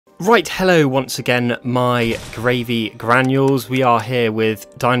Right, hello once again, my gravy granules. We are here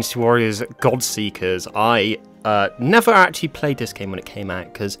with Dynasty Warriors Godseekers. I never actually played this game when it came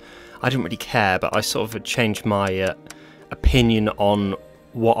out because I didn't really care, but I sort of changed my opinion on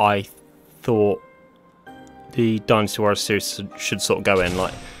what I thought the Dynasty Warriors series should sort of go in.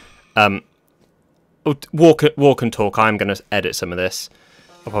 Like, walk and talk. I'm going to edit some of this.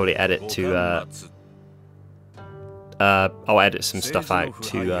 I'll probably edit to. I'll edit some stuff out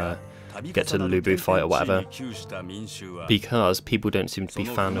to get to the Lubu fight or whatever, because people don't seem to be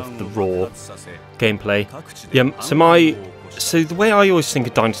fan of the raw gameplay. Yeah, so the way I always think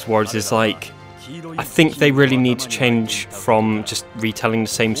of Dynasty Warriors is like, I think they really need to change from just retelling the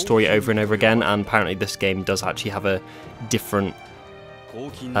same story over and over again, and apparently this game does actually have a different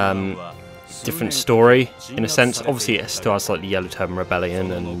story in a sense. Obviously it still has like the Yellow Turban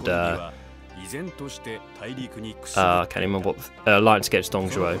Rebellion and I can't remember what Alliance Against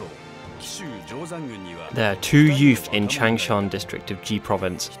Dongzhuo. There are 2 youth in Changshan district of Ji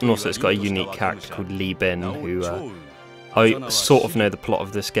province, and also it's got a unique character called Li Bin, who I sort of know the plot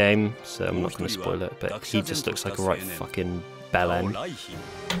of this game, so I'm not going to spoil it, but he just looks like a right fucking bellend.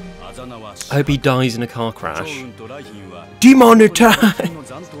 I hope he dies in a car crash.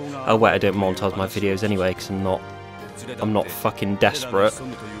 Demonetize! Oh wait, I don't monetize my videos anyway, because I'm not fucking desperate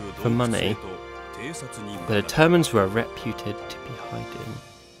for money. The Determines were reputed to be hiding.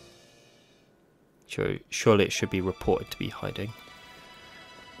 Surely it should be reported to be hiding.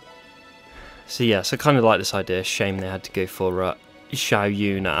 So yeah, so I kind of like this idea. Shame they had to go for Xiao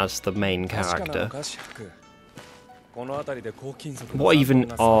Yun as the main character. What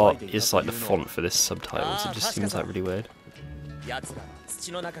even is like the font for this subtitles? It just seems like really weird.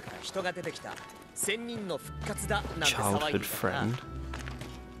 Childhood friend.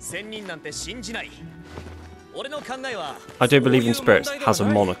 I don't believe in spirits has a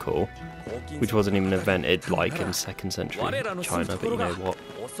monocle, which wasn't even invented like in 2nd century China, but you know what.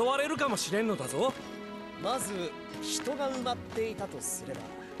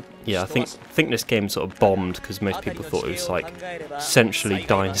 Yeah, I think this game sort of bombed because most people thought it was like essentially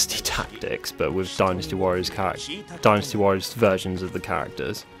Dynasty Tactics, but with Dynasty Warriors versions of the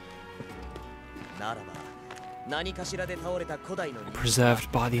characters.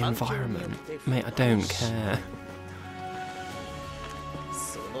 Preserved by the environment. Mate, I don't care.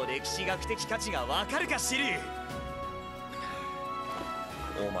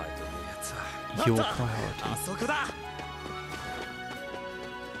 Your priority.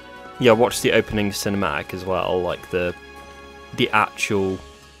 Yeah, watch the opening cinematic as well, like the actual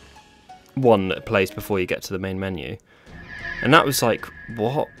one that plays before you get to the main menu. And that was like,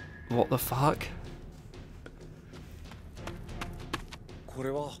 what the fuck?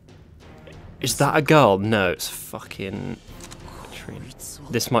 Is that a girl? No, it's fucking Trina.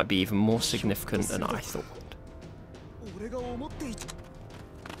 This might be even more significant than I thought.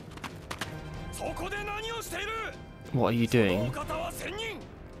 What are you doing?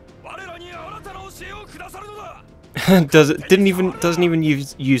 Doesn't even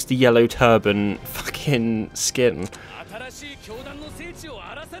use the Yellow Turban fucking skin.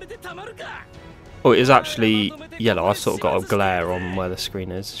 Oh, it is actually yellow. I've sort of got a glare on where the screen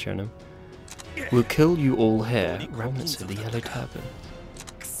is showing him. We'll kill you all here. Remnants of the Yellow Turban.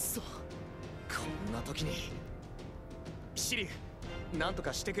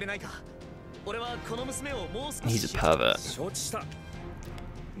 He's a pervert.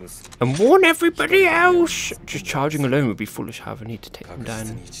 And warn everybody else! Just charging alone would be foolish, however, I need to take them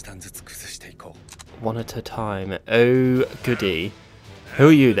down one at a time. Oh, goody. Who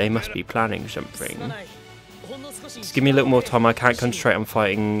are you? They must be planning something. Just give me a little more time, I can't concentrate on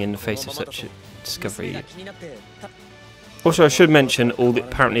fighting in the face of such a discovery. Also, I should mention,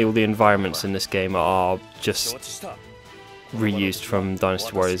 apparently all the environments in this game are just reused from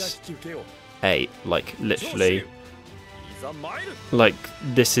Dynasty Warriors 8, like literally. Like,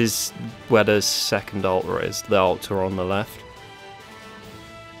 this is where the second altar is, the altar on the left.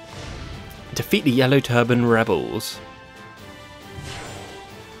 Defeat the Yellow Turban rebels.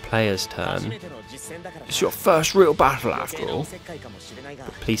 Player's turn. It's your first real battle after all.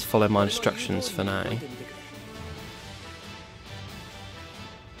 But please follow my instructions for now.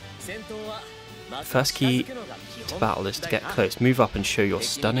 First key to battle is to get close. Move up and show your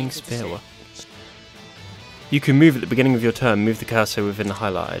stunning spear. You can move at the beginning of your turn. Move the cursor within the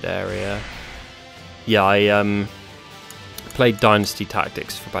highlighted area. Yeah, I played Dynasty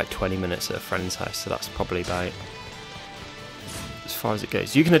Tactics for about 20 minutes at a friend's house, so that's probably about as far as it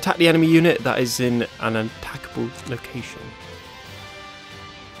goes. You can attack the enemy unit that is in an attackable location.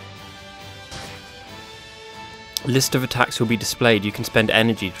 List of attacks will be displayed. You can spend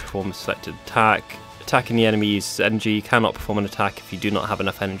energy to perform a selected attack. Attacking the enemy uses energy. You cannot perform an attack if you do not have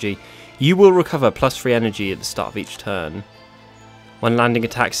enough energy. You will recover +3 energy at the start of each turn. When landing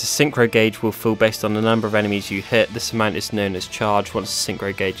attacks, the synchro gauge will fill based on the number of enemies you hit. This amount is known as charge. Once the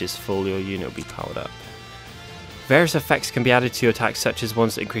synchro gauge is full, your unit will be powered up. Various effects can be added to your attacks, such as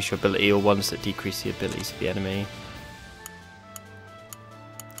ones that increase your ability or ones that decrease the abilities of the enemy.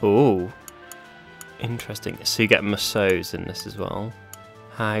 Ooh. Interesting. So you get Massos in this as well.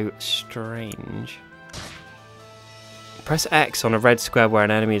 How strange. Press X on a red square where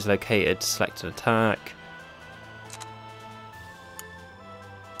an enemy is located to select an attack.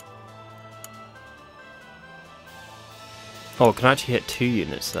 Oh, I can actually hit 2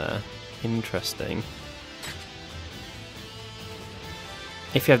 units there. Interesting.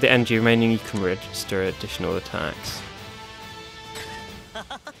 If you have the energy remaining, you can register additional attacks.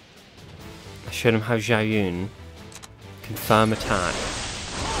 I showed him how Zhao Yun. Confirm attack.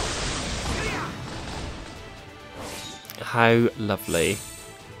 How lovely.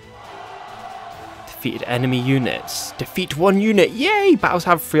 Defeated enemy units. Defeat 1 unit. Yay! Battles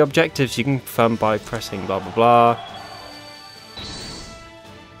have 3 objectives. You can confirm by pressing blah blah blah.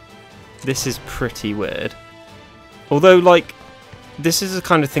 This is pretty weird. Although, like, this is the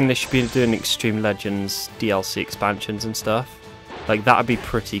kind of thing they should be doing in Extreme Legends DLC expansions and stuff. Like, that would be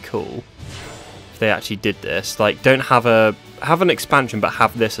pretty cool if they actually did this. Like, don't have an expansion, but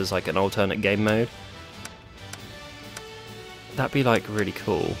have this as like an alternate game mode. That'd be like really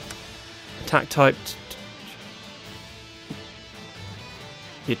cool. Attack type.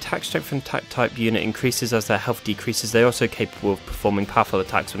 The attack strength from attack type unit increases as their health decreases. They are also capable of performing powerful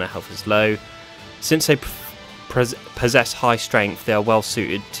attacks when their health is low. Since they possess high strength, they are well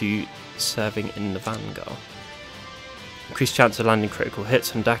suited to serving in the vanguard. Increased chance of landing critical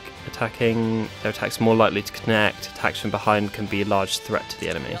hits when attacking. Their attacks more likely to connect. Attacks from behind can be a large threat to the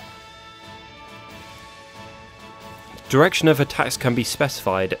enemy. Direction of attacks can be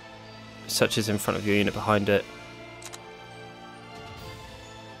specified, such as in front of your unit, behind it.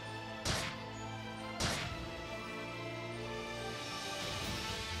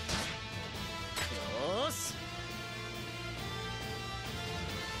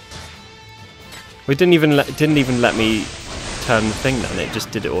 We didn't even let me turn the thing down. It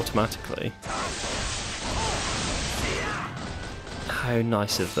just did it automatically. How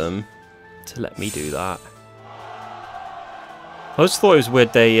nice of them to let me do that. I just thought it was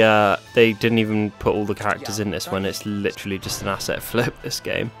weird they didn't even put all the characters in this when it's literally just an asset flip, this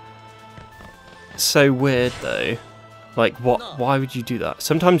game. So weird though. Like, what? Why would you do that?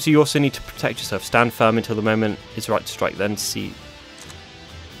 Sometimes you also need to protect yourself. Stand firm until the moment is right to strike, then see.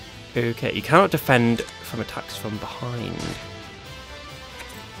 Okay, you cannot defend from attacks from behind.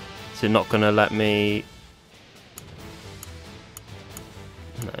 So you're not going to let me...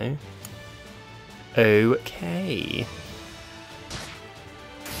 No. Okay.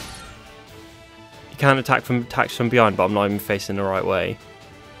 You can't attack from attacks from behind, but I'm not even facing the right way.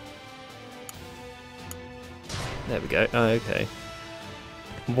 There we go. Oh, okay.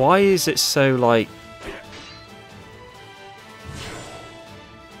 Why is it so, like...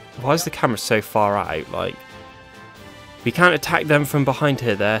 Why is the camera so far out? Like, we can't attack them from behind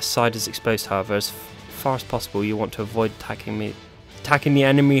here. Their side is exposed, however. As far as possible, you want to avoid attacking the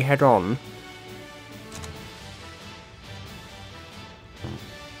enemy head on.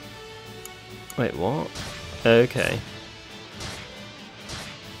 Wait, what? Okay.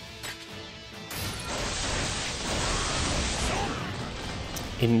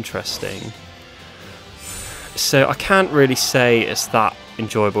 Interesting. So I can't really say it's that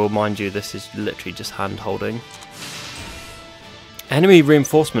enjoyable. Mind you, this is literally just hand holding. Enemy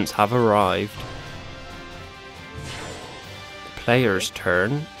reinforcements have arrived. Player's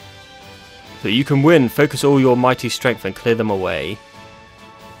turn. So you can win. Focus all your mighty strength and clear them away.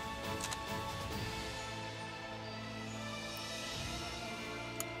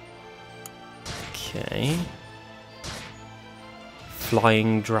 Okay.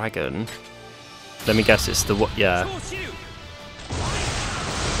 Flying dragon. Let me guess, it's the what? Yeah.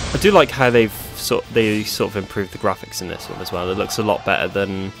 I do like how they sort of improved the graphics in this one as well. It looks a lot better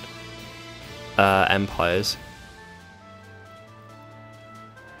than Empire's.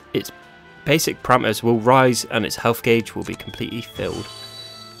 Its basic parameters will rise and its health gauge will be completely filled.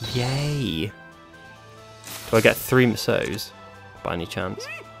 Yay! Do I get 3 Massos by any chance?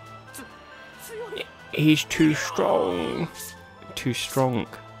 He's too strong. Too strong.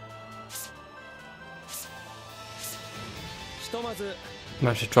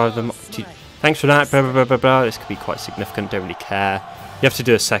 Managed to drive them. Thanks for that. Blah, blah, blah, blah, blah. This could be quite significant. Don't really care. You have to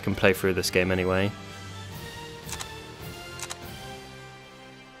do a second playthrough of this game anyway.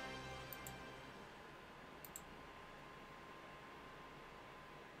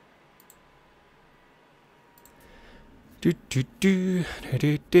 Do do do do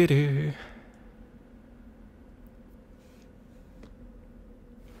do do do.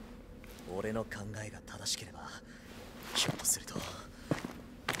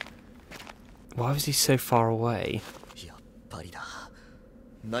 Why was he so far away?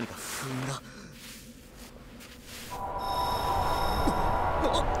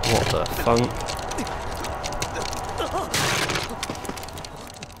 What the funk?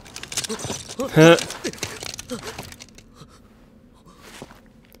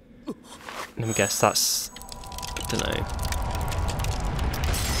 Let me guess, that's... I don't know.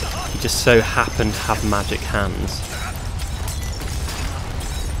 He just so happened to have magic hands.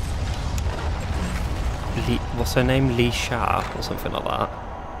 What's her name? Li Sha or something like that.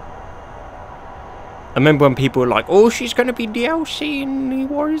 I remember when people were like, "Oh, she's going to be DLC in the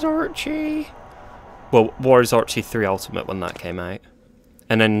Warriors Archie." Well, Warriors Archie 3 Ultimate when that came out,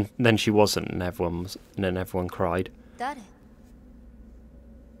 and then she wasn't, and then everyone cried.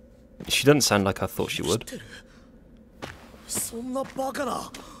 She doesn't sound like I thought she would.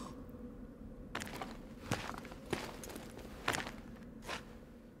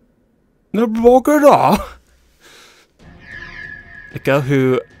 The girl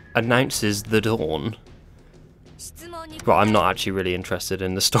who announces the dawn. Well, I'm not actually really interested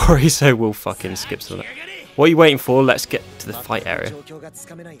in the story, so we'll fucking skip some of that. What are you waiting for? Let's get to the fight area.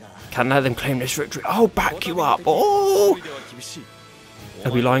 Can't let them claim this victory. I'll back you up. Oh!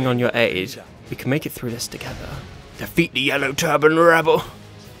 I'll be relying on your aid. We can make it through this together. Defeat the Yellow Turban Rebel.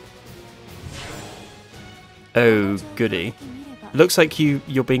 Oh, goody. Looks like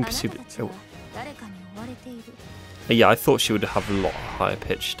you're being pursued. Oh. Yeah, I thought she would have a lot higher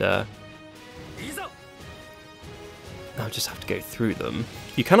pitched. I'll just have to go through them.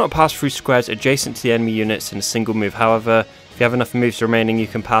 You cannot pass through squares adjacent to the enemy units in a single move. However, if you have enough moves remaining, you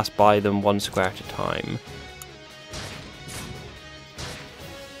can pass by them one square at a time.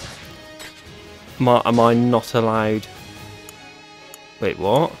 Am I not allowed? Wait,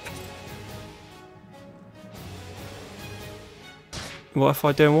 what? What if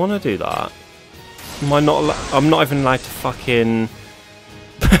I don't want to do that? Am I not? I'm not even allowed to fucking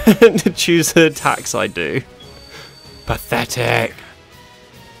choose the attacks I do. Pathetic.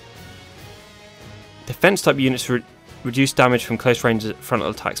 Defense type units reduce damage from close range frontal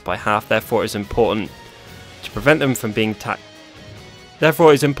attacks by half. Therefore, it is important to prevent them from being attacked.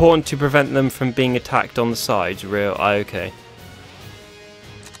 Therefore, it is important to prevent them from being attacked on the sides. Real? Okay.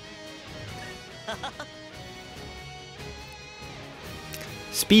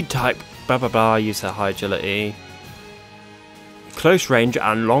 Speed type, blah blah blah, use their high agility. Close range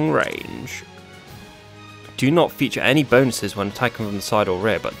and long range. Do not feature any bonuses when attacking from the side or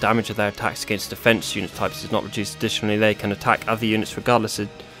rear, but damage of their attacks against defense unit types is not reduced. Additionally, they can attack other units regardless of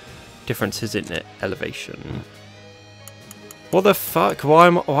differences in elevation. What the fuck? Why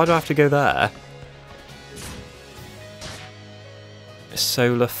do I have to go there?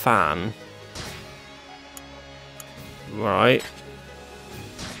 Solar fan. Right.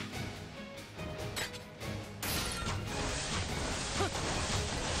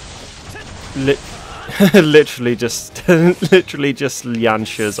 Literally just Lian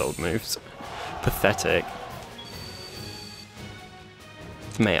Shi's old moves. Pathetic.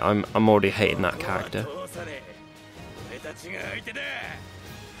 Mate, I'm already hating that character.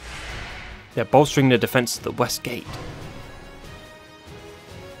 Yeah, bolstering the defense of the west gate.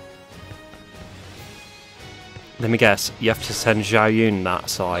 Let me guess, you have to send Zhao Yun that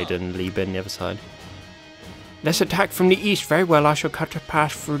side and Li Bin the other side. Let's attack from the east. Very well, I shall cut a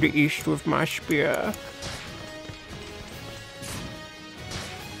path through the east with my spear.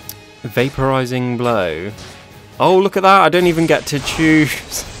 Vaporizing blow. Oh, look at that! I don't even get to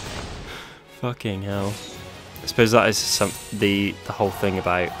choose. Fucking hell. I suppose that is the whole thing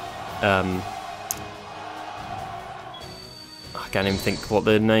about. I can't even think what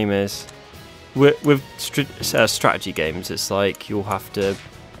the name is. With strategy games, it's like you'll have to.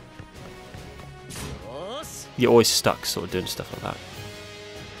 You're always stuck sort of doing stuff like that.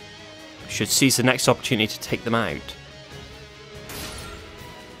 Should seize the next opportunity to take them out.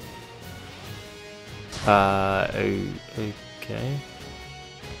 Okay.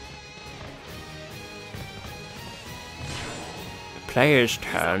 Player's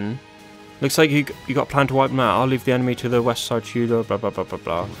turn. Looks like you got a plan to wipe them out. I'll leave the enemy to the west side shooter, blah blah blah blah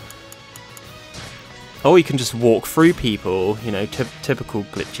blah. Oh, you can just walk through people, you know, typical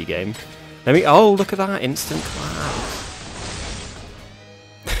glitchy game. Let me. Oh, look at that instant clap.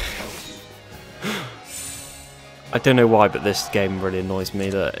 I don't know why, but this game really annoys me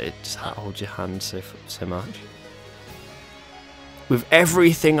that it just holds your hand so much. With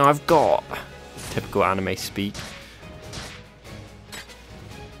everything I've got, typical anime speak.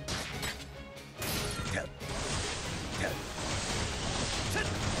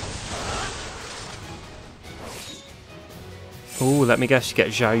 Oh, let me guess, you get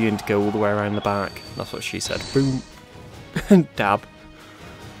Zhao Yun to go all the way around the back. That's what she said. Boom. Dab.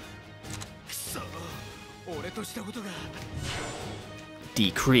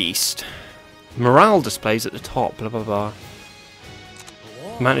 Decreased. Morale displays at the top, blah blah blah.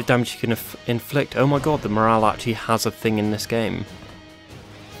 Amount of damage you can inflict. Oh my god, the morale actually has a thing in this game.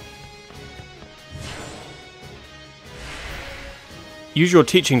 Use your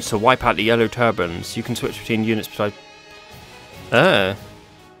teachings to wipe out the yellow turbans. You can switch between units beside... Oh.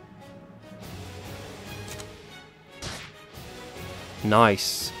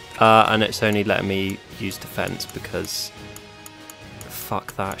 Nice. And it's only letting me use defense because...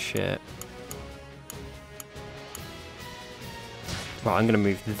 Fuck that shit. Right, I'm going to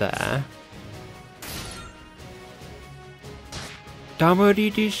move there.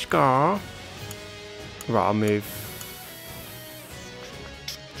 Damari Dishka. Right, I'll move...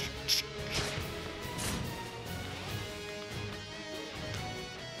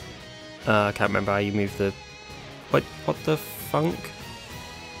 I can't remember how you move the... What the funk?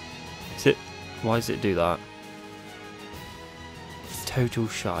 Is it... Why does it do that? Total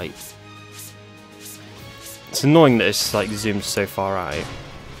shite. It's annoying that it's like zoomed so far out.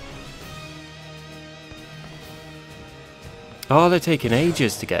 Oh, they're taking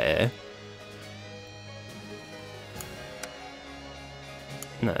ages to get here.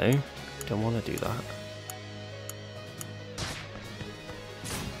 No, don't want to do that.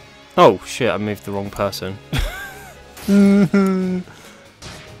 Oh shit, I moved the wrong person.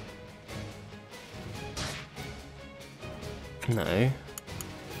 No.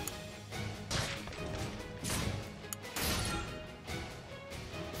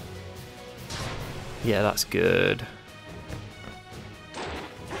 Yeah, that's good.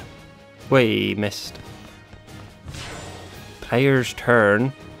 Wait, missed. Player's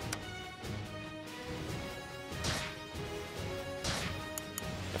turn.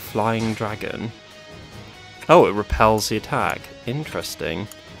 Flying dragon. Oh, it repels the attack. Interesting.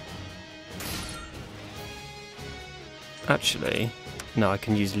 Actually, no, I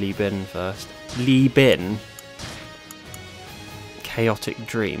can use Li Bin first. Li Bin? Chaotic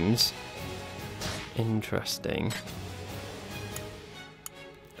Dreams. Interesting.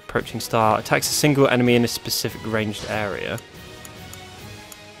 Approaching star. Attacks a single enemy in a specific ranged area.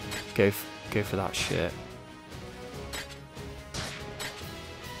 Go for that shit.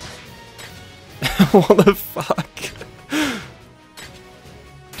 What the fuck?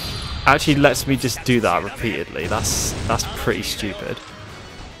 Actually lets me just do that repeatedly. That's pretty stupid.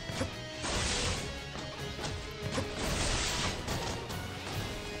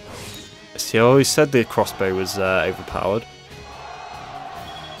 See, I always said the crossbow was overpowered.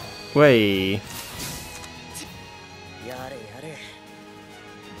 Wait.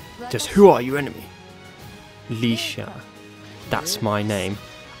 Just who are you, enemy? Lisha. That's my name.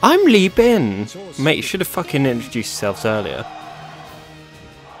 I'm Li Bin! Mate, you should have fucking introduced yourselves earlier.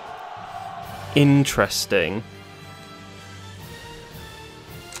 Interesting.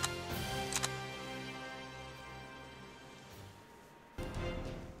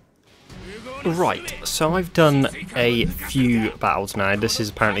 Right, so I've done a few battles now. This is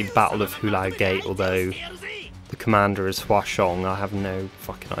apparently the Battle of Hulao Gate, although the commander is Hua Xiong. I have no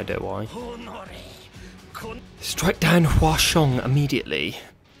fucking idea why. Strike down Hua Xiong immediately.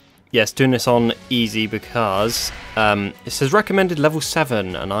 Yes, doing this on easy because it says recommended level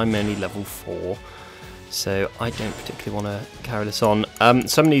 7 and I'm only level 4. So I don't particularly want to carry this on.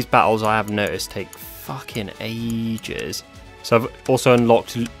 Some of these battles I have noticed take fucking ages. So I've also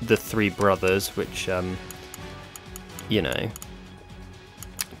unlocked the 3 brothers, which, you know,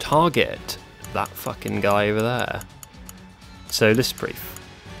 target that fucking guy over there. So this is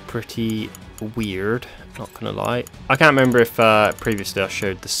pretty weird, not gonna lie. I can't remember if previously I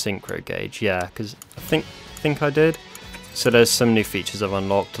showed the synchro gauge. Yeah, because I think I did. So there's some new features I've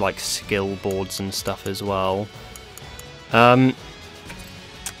unlocked, like skill boards and stuff as well.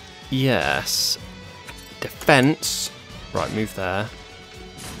 Yes. Defense. Right, move there.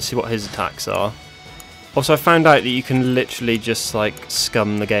 See what his attacks are. Also, I found out that you can literally just like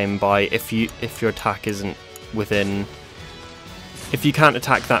scum the game by if your attack isn't within. If you can't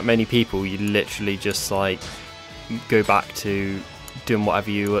attack that many people, you literally just like go back to doing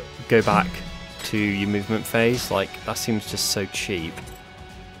whatever you go back to your movement phase. Like that seems just so cheap.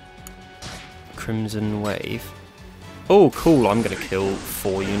 Crimson Wave. Oh, cool! I'm gonna kill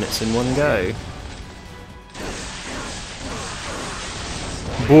 4 units in one go.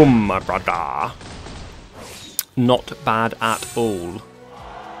 Boom, my brother. Not bad at all.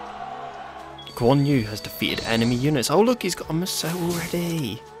 Guan Yu has defeated enemy units. Oh look, he's got a Musou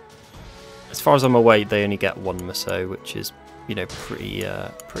already. As far as I'm aware, they only get 1 Musou, which is, you know, pretty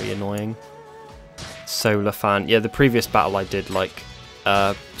annoying. Solar fan. Yeah, the previous battle I did, like,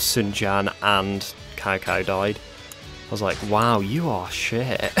 Sun Jian and Cao Cao died. I was like, wow, you are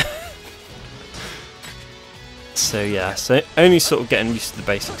shit. So yeah, so only sort of getting used to the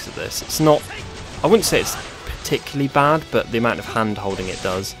basics of this. It's not, I wouldn't say it's particularly bad, but the amount of hand holding it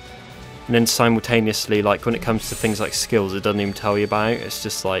does. And then simultaneously, like when it comes to things like skills, it doesn't even tell you about. It's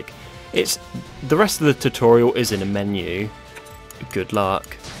just like, it's, the rest of the tutorial is in a menu. Good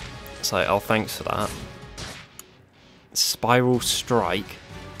luck. It's like, oh, thanks for that. Spiral strike.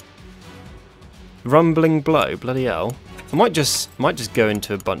 Rumbling blow, bloody hell. I might just go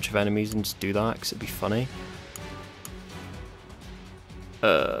into a bunch of enemies and just do that, because it'd be funny.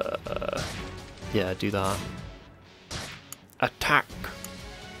 Yeah, do that. Attack.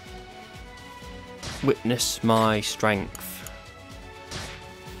 Witness my strength.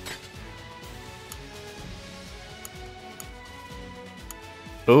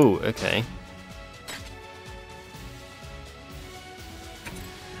 Oh, okay.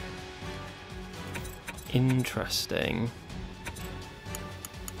 Interesting.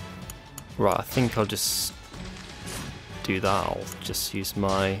 Right, I think I'll just do that. I'll just use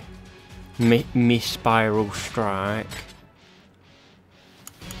my me spiral strike.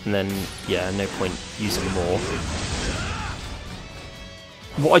 And then, yeah, no point using more.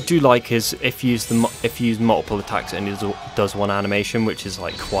 What I do like is if you use multiple attacks, it only does one animation, which is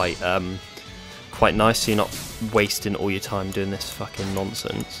like quite nice. So you're not wasting all your time doing this fucking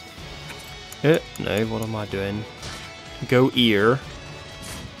nonsense. No, what am I doing? Go ear.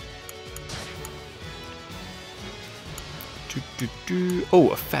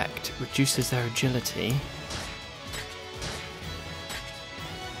 Oh, effect reduces their agility.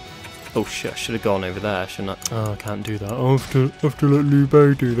 Oh shit, I should have gone over there, shouldn't I? Oh, I can't do that. I have to let Liu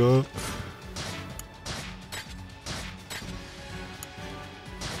Bei do that.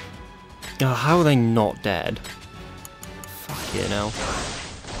 Oh, how are they not dead? Fuck you now.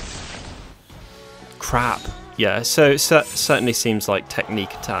 Crap. Yeah, so it certainly seems like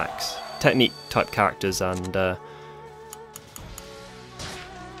technique type characters and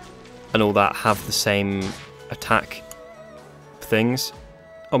all that have the same attack things.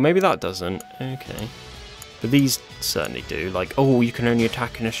 Oh, maybe that doesn't. Okay. But these certainly do. Like, oh, you can only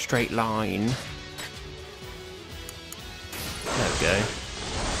attack in a straight line. There we go.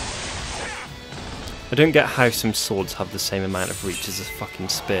 I don't get how some swords have the same amount of reach as a fucking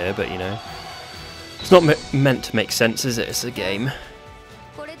spear, but you know. It's not meant to make sense, is it? It's a game.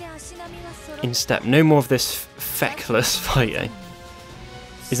 In step. No more of this feckless fighting.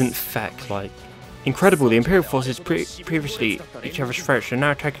 Isn't feck like... Incredible, the Imperial forces previously each other's throats are now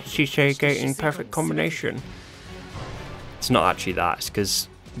attacking CCA Gate in perfect combination. It's not actually that, it's because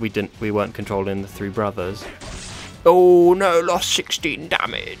we weren't controlling the three brothers. Oh no, lost 16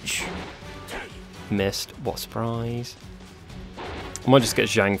 damage. Missed, what surprise. I might just get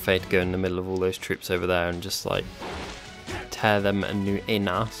Zhang Fei to go in the middle of all those troops over there and just like tear them a new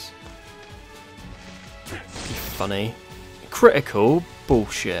ass. Be funny. Critical?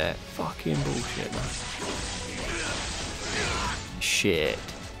 Bullshit. Fucking bullshit, man. Shit.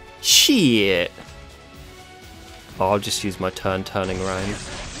 Shit! Oh, I'll just use my turn turning around.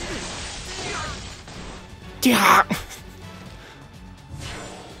 Yeah!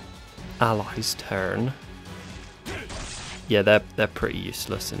 Allies' turn. Yeah, they're pretty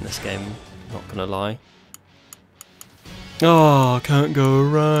useless in this game, not gonna lie. Oh, I can't go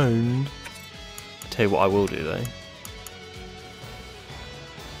around. I'll tell you what I will do though.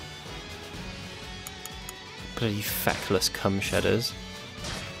 Bloody feckless cum shedders.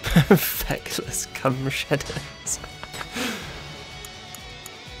 Feckless cum shedders.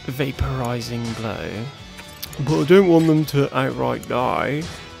 Vaporizing blow. But I don't want them to outright die,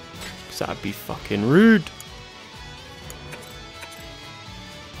 because that'd be fucking rude.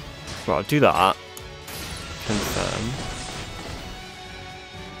 Right, I'll do that. Confirm.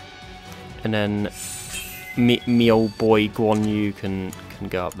 And then me old boy Guan Yu can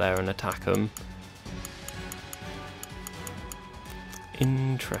go up there and attack them.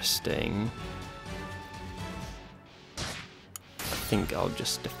 Interesting. I think I'll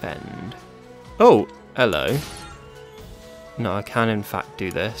just defend. Oh, hello. No, I can in fact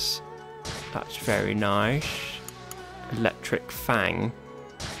do this. That's very nice. Electric Fang.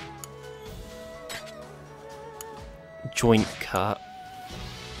 Joint cut.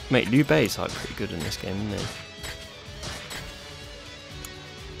 Mate, Liu Bei's like pretty good in this game, isn't he?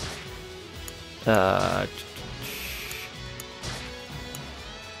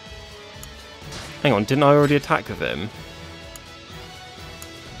 Hang on, didn't I already attack with him?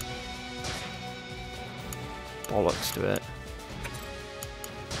 Bollocks to it.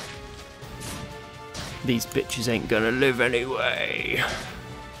 These bitches ain't gonna live anyway.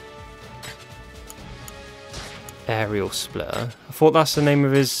 Aerial Splitter. I thought that's the name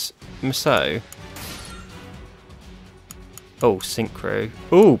of his Miso. Oh, Synchro.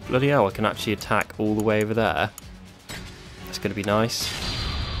 Oh, bloody hell, I can actually attack all the way over there. That's going to be nice.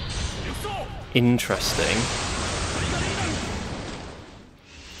 Interesting.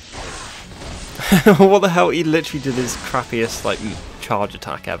 What the hell? He literally did his crappiest, like, charge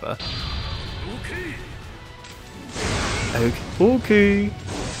attack ever. Okay.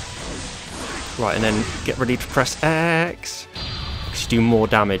 Right, and then get ready to press X. Because you do more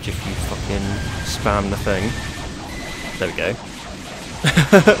damage if you fucking spam the thing. There we go.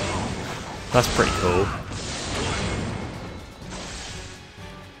 That's pretty cool.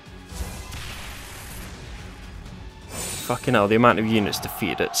 Fucking hell, the amount of units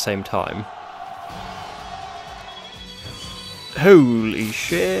defeated at the same time. Holy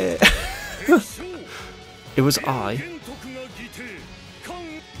shit. It was I.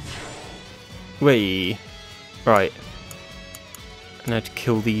 Wait. Right. I had to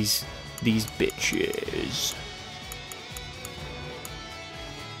kill these bitches.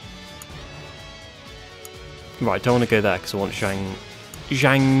 Right, don't want to go there because I want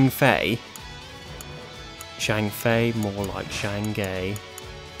Zhang Fei. Zhang Fei, more like Shanghai.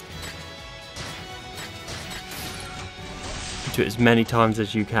 Do it as many times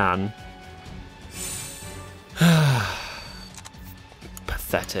as you can.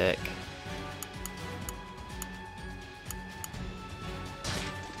 Pathetic.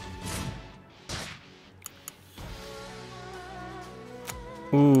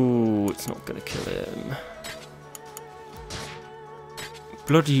 Ooh, it's not gonna kill him.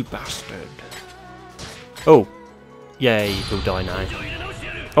 Bloody bastard. Oh, yay, he'll die now.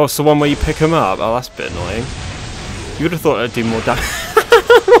 Oh, it's the one where you pick him up? Oh, that's a bit annoying. You would have thought I'd do more damage.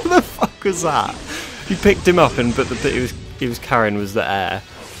 What the fuck was that? You picked him up, but the bit he was carrying was the air.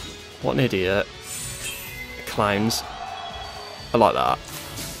 What an idiot. Clowns. I like that.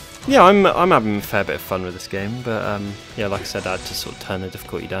 Yeah, I'm having a fair bit of fun with this game, but yeah, like I said, I had to sort of turn the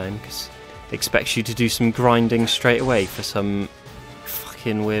difficulty down because it expects you to do some grinding straight away for some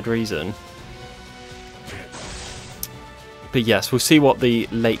fucking weird reason. But yes, we'll see what the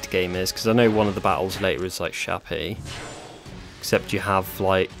late game is, because I know one of the battles later is like Shapi. Except you have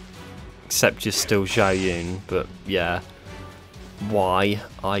like, except you're still Zhao Yun, but yeah. Why?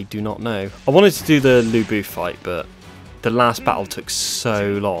 I do not know. I wanted to do the Lu Bu fight, but the last battle took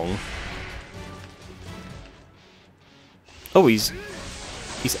so long. Oh, he's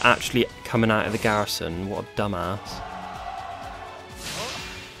actually coming out of the garrison. What a dumbass.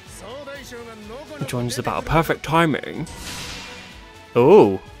 He joins the battle. Perfect timing.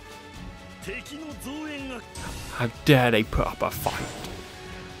 Oh. How dare they put up a fight.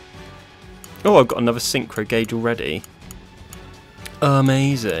 Oh, I've got another synchro gauge already.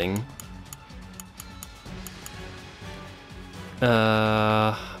 Amazing.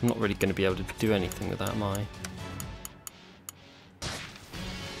 I'm not really going to be able to do anything with that, am I?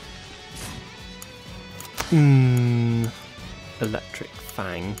 Electric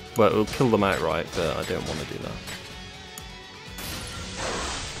Fang. Well, it'll kill them outright, but I don't want to do that.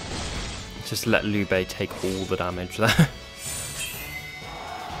 Just let Liu Bei take all the damage there.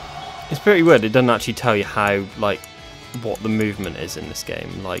 It's pretty weird, it doesn't actually tell you how, like, what the movement is in this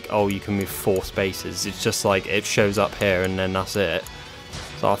game. Like, oh, you can move 4 spaces. It's just like, it shows up here and then that's it.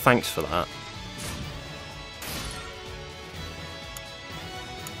 So, thanks for that.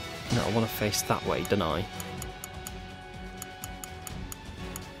 No, I want to face that way, don't I?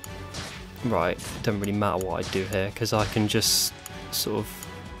 Right, it doesn't really matter what I do here, because I can just sort of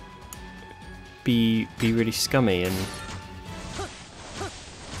be really scummy and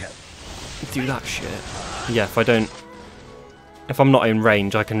do that shit. Yeah, if I'm not in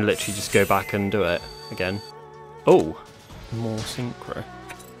range, I can literally just go back and do it again. Oh, more synchro.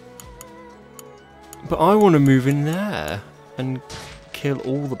 But I want to move in there and kill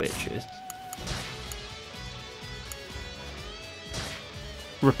all the bitches.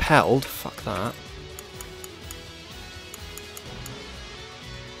 Repelled? Fuck that.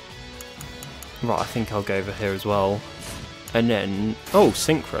 Right, I think I'll go over here as well. And then... oh,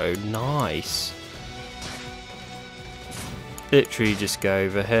 synchro. Nice. Literally just go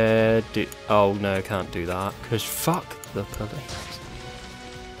over here. Oh, no, can't do that. Because fuck the police.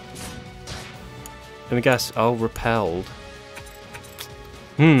 Let me guess. Oh, repelled.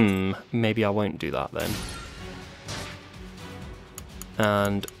 Maybe I won't do that then.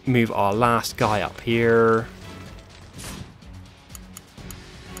 And move our last guy up here.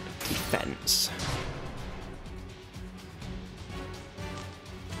 Defense.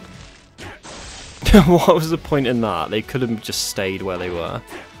 What was the point in that? They could have just stayed where they were.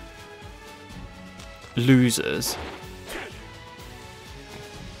 Losers.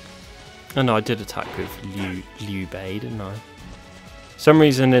 Oh no, I did attack with Liu Bei, didn't I? For some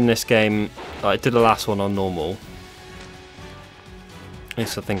reason in this game, I did the last one on normal. At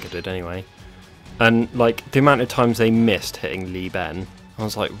least I think I did anyway. And like the amount of times they missed hitting Li Ben, I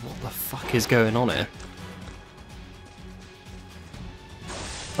was like, what the fuck is going on here?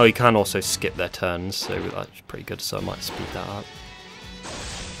 Oh, you can also skip their turns, so that's pretty good, so I might speed that up.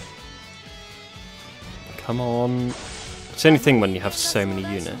 Come on. It's the only thing when you have so many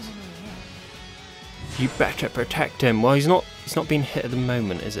units. You better protect him. Well, he's not being hit at the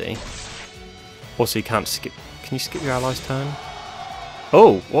moment, is he? Also, you can't skip. Can you skip your ally's turn?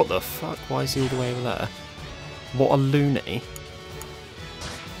 Oh, what the fuck? Why is he all the way over there? What a loony.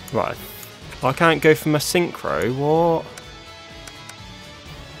 Right. I can't go for my synchro. What?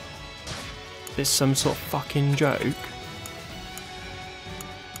 Is this some sort of fucking joke?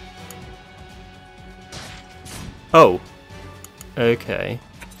 Oh. Okay.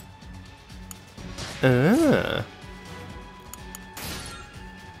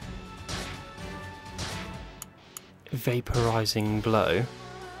 Vaporizing blow.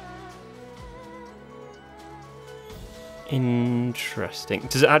 Interesting.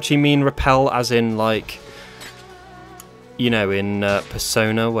 Does it actually mean repel as in like, you know, in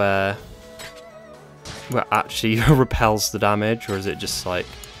Persona where actually repels the damage, or is it just like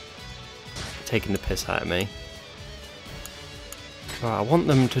taking the piss out of me? Right, I want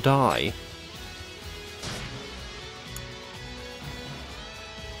them to die.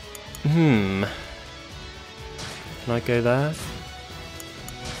 Can I go there?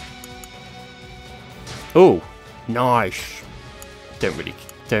 Oh, nice. Don't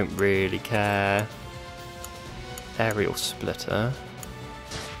really care. Aerial splitter.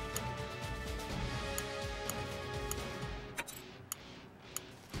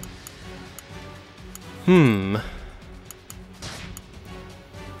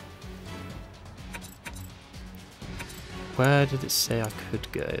 Where did it say I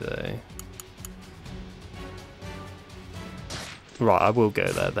could go though? Right, I will go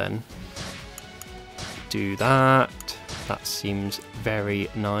there then. Do that. That seems very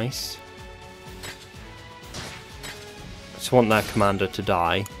nice. Just want their commander to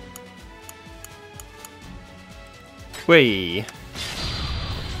die. Whee!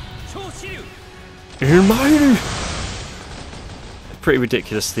 Almighty! Pretty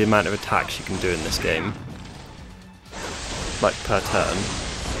ridiculous the amount of attacks you can do in this game. Like per turn.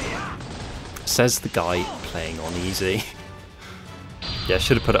 Says the guy playing on easy. Yeah,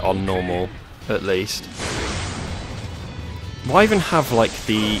 should have put it on normal, at least. Why even have like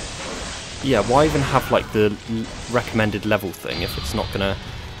the... Yeah, why even have like the recommended level thing if it's not gonna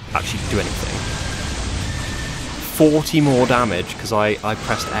actually do anything? 40 more damage because I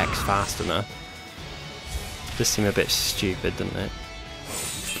pressed X fast enough. This seemed a bit stupid, didn't it?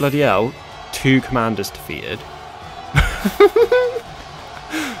 Bloody hell, 2 commanders defeated.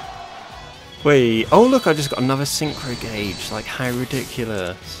 Wait, oh look, I just got another synchro gauge, like how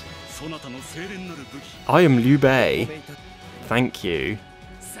ridiculous. I am Liu Bei. Thank you.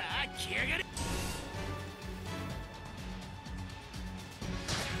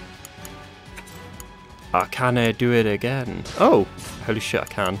 Can I do it again? Oh, holy shit, I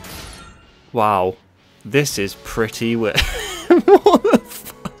can. Wow, this is pretty weird. What the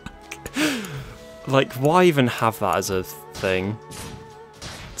fuck? Like, why even have that as a thing?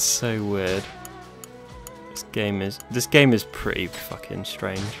 It's so weird. This game is pretty fucking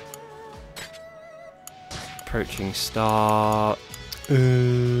strange. Approaching start.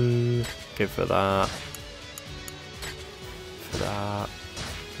 Go for that. For that.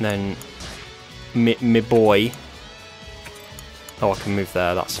 And then me boy. Oh, I can move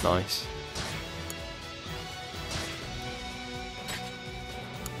there. That's nice.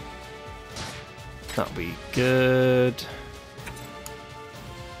 That'll be good.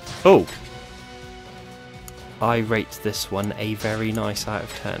 Oh! I rate this one a very nice out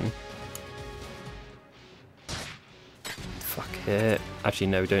of 10. Fuck it. Actually,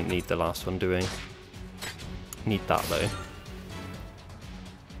 no, we don't need the last one, do we? Need that, though.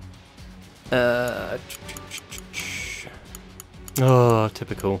 Oh,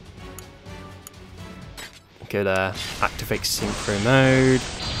 typical. Go there. Activate synchro mode.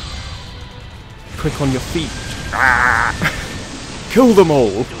 Quick on your feet. Ah! Kill them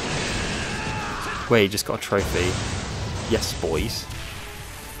all! Wait, just got a trophy. Yes, boys.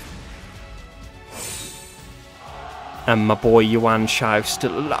 And my boy Yuan Shao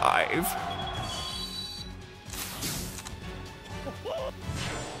still alive.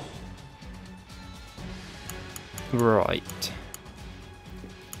 Right.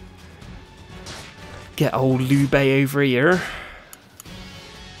 Get old Lube over here.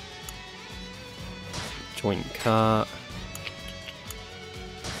 Joint cut.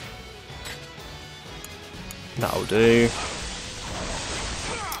 That'll do.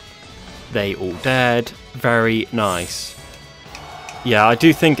 They all dead. Very nice. Yeah, I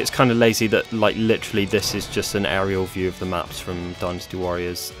do think it's kind of lazy that, like, literally this is just an aerial view of the maps from Dynasty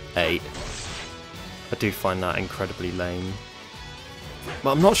Warriors 8. I do find that incredibly lame.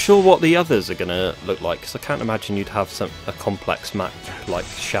 But I'm not sure what the others are going to look like, because I can't imagine you'd have a complex map like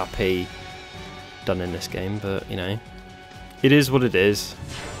Shapi done in this game, but, you know, it is what it is.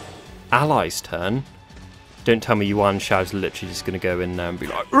 Allies' turn. Don't tell me Yuan Shao's literally just going to go in there and be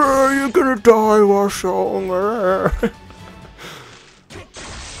like, you're going to die, Washong.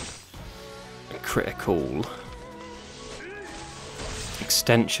 Critical.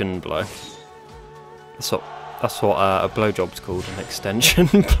 Extension blow. That's what a blowjob's called, an extension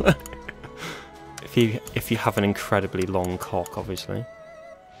blow. if you have an incredibly long cock, obviously.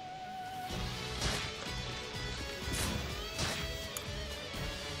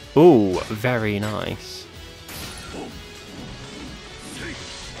 Ooh, very nice.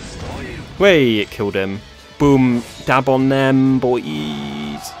 Way, it killed him. Boom, dab on them, boys.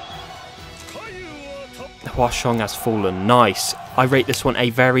 Huashong has fallen. Nice. I rate this one a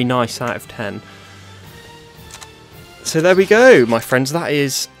very nice out of 10. So there we go, my friends. That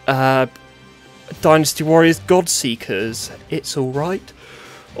is Dynasty Warriors Godseekers. It's alright.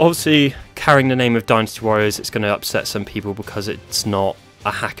 Obviously, carrying the name of Dynasty Warriors, it's going to upset some people because it's not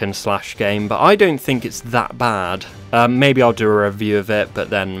a hack and slash game, but I don't think it's that bad. Maybe I'll do a review of it, but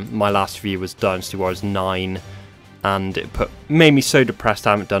then my last review was Dynasty Warriors 9, and it made me so depressed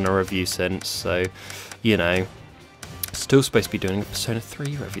I haven't done a review since, so, you know, still supposed to be doing a Persona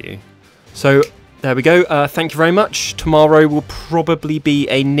 3 review. So, there we go. Thank you very much. Tomorrow will probably be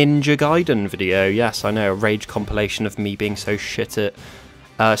a Ninja Gaiden video. Yes, I know, a rage compilation of me being so shit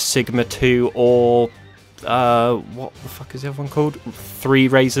at Sigma 2 or what the fuck is the other one called? 3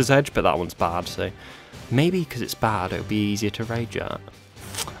 Razor's Edge, but that one's bad, so maybe because it's bad it'll be easier to rage at.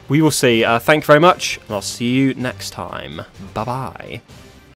 We will see. Thank you very much, and I'll see you next time. Bye bye.